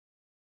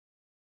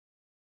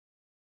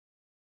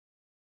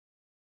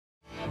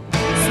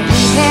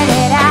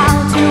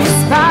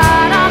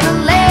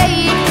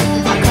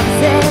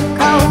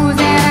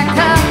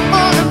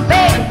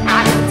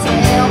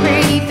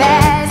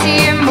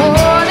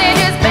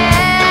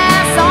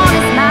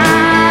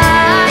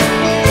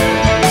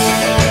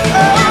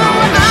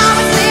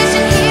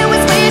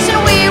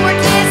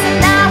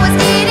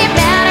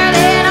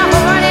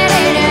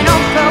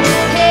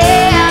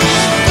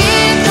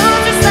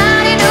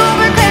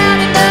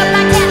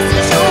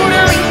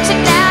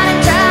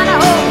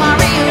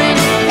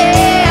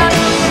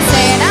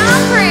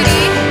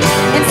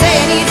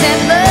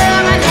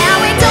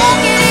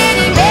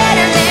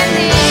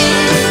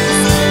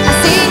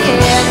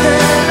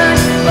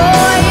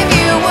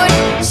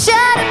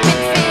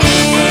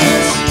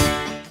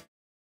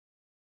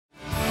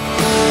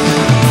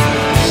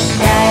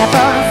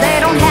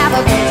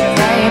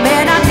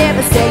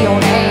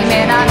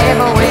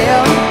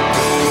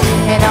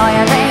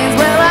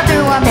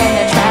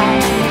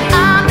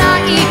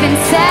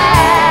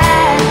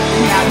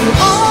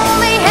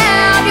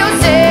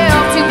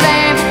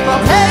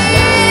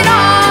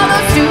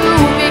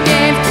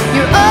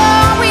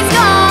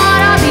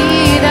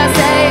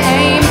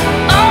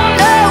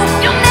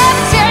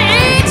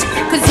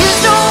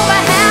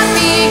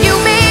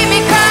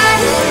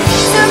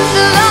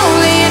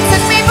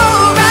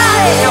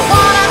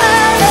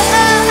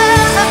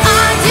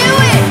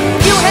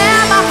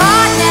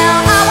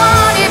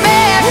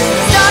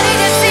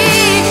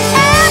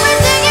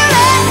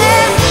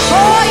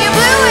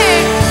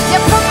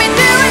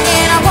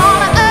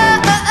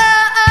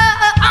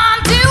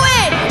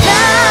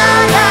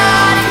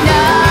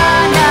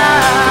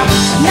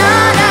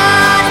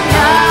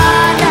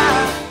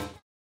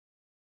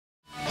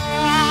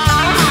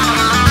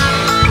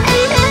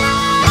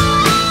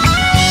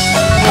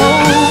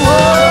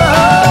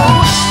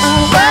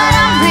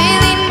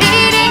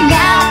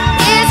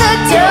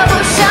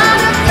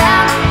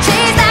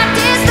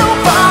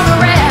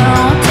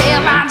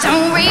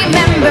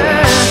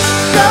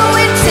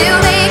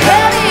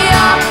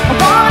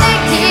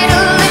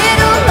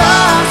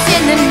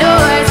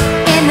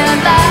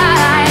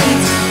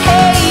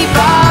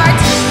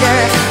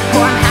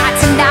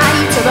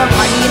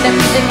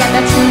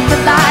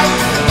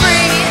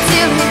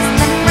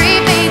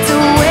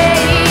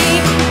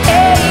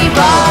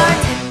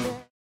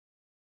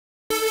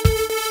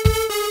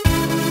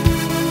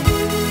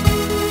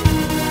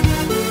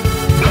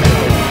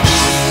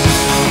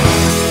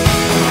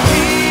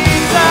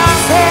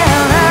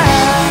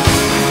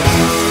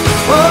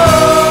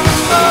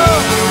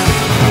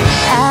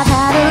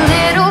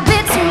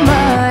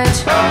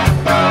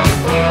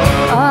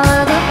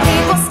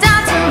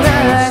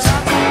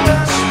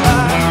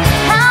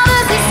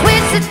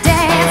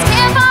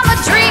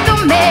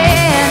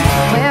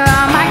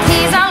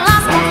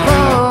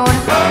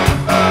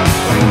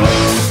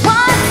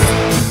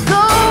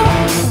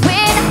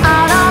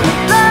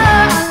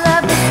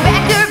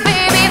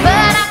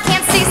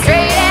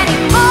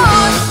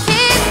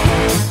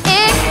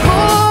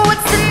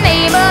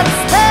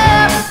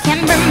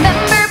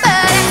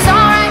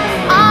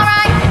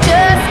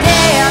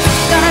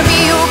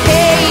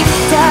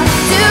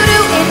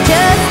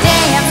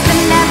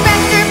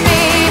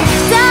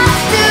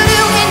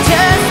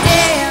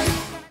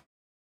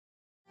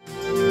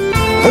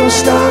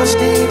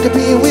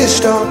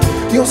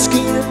Your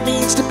skin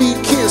needs to be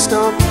kissed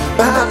on.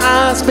 My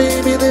eyes,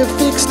 baby, they're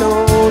fixed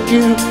on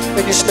you.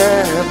 And you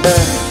snap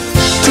back.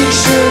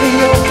 T-shirt of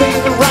your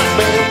favorite rock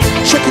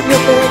band, shaking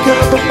your leg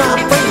up in my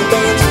brain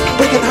bands,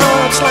 breaking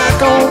hearts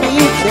like only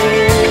you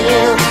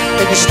can.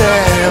 And you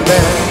snap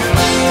back.